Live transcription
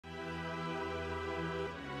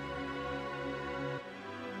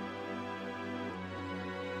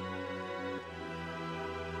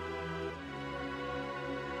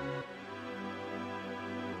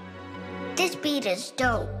This beat is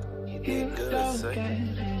dope.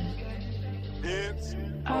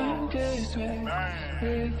 I'm just with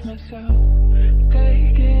myself,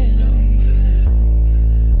 taking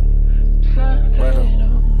over.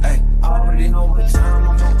 Hey, I already know what time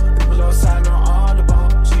I'm on. People outside know all the ball.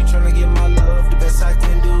 She tryna get my love. The best I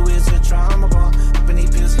can do is a trauma ball. When these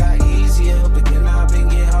pills got easier, but then I've been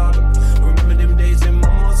getting harder. Remember them days in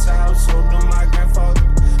Mama's house, holding on my grandfather.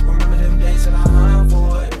 Remember them days that I hung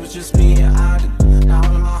for it. It was just me and Adi. Now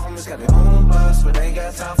all of my homies got their own bus, but they ain't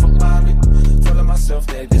got time for Bobby. Telling myself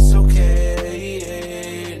that it's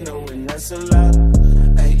okay, knowing that's a lot.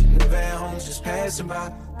 Hey, never at home, just passing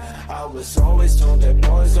by. I was always told that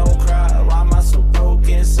boys don't cry. Why am I so broke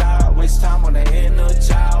inside? Waste time on the inner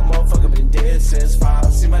child. Motherfucker been dead since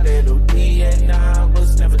 5. See my dad OD at 9.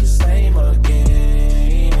 Was never the same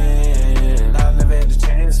again. I never had the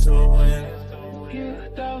chance to win.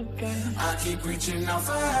 I keep reaching out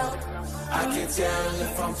for help. I can't tell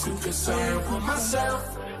if I'm too concerned with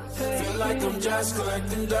myself. Feel like I'm just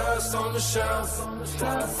collecting dust on the shelf.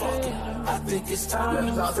 Fuck it, I think it's time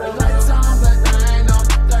to off the lights on, but I ain't on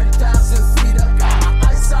 30,000 feet up. Got my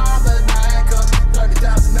ice on, but I ain't up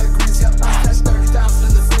 30,000 degrees. Yep, I catch 30,000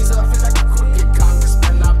 in the freezer. I feel like a crooked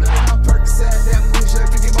congressman. I'm living on Percocet, amnesia.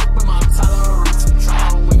 Can give up with my tolerance. I'm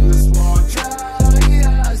trying to win this war.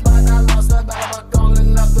 Yeah, it's but I lost the battle, but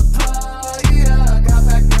calling up the play. Yeah, got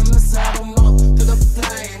back in the saddle, up to the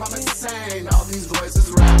flame. I'm insane, all these voices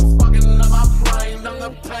rap. Fucking up my brain, I'm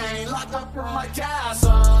the pain. Locked up in my castle.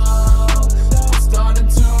 Starting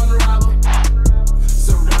to unravel.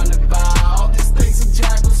 Surrounded by all these things and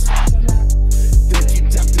jackals. They keep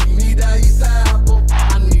tempting me to eat the apple. I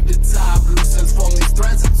need to tie loose ends, form these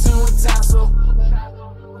threads into a tassel.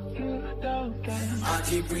 I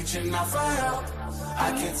keep reaching out for help.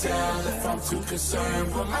 I can't tell if I'm too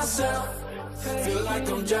concerned with myself. Feel like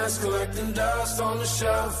I'm just collecting dust on the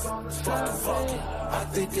shelf. Fuck it, I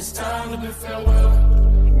think it's time to bid farewell.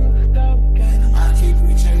 I keep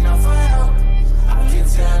reaching out for help. I can't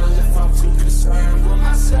tell if I'm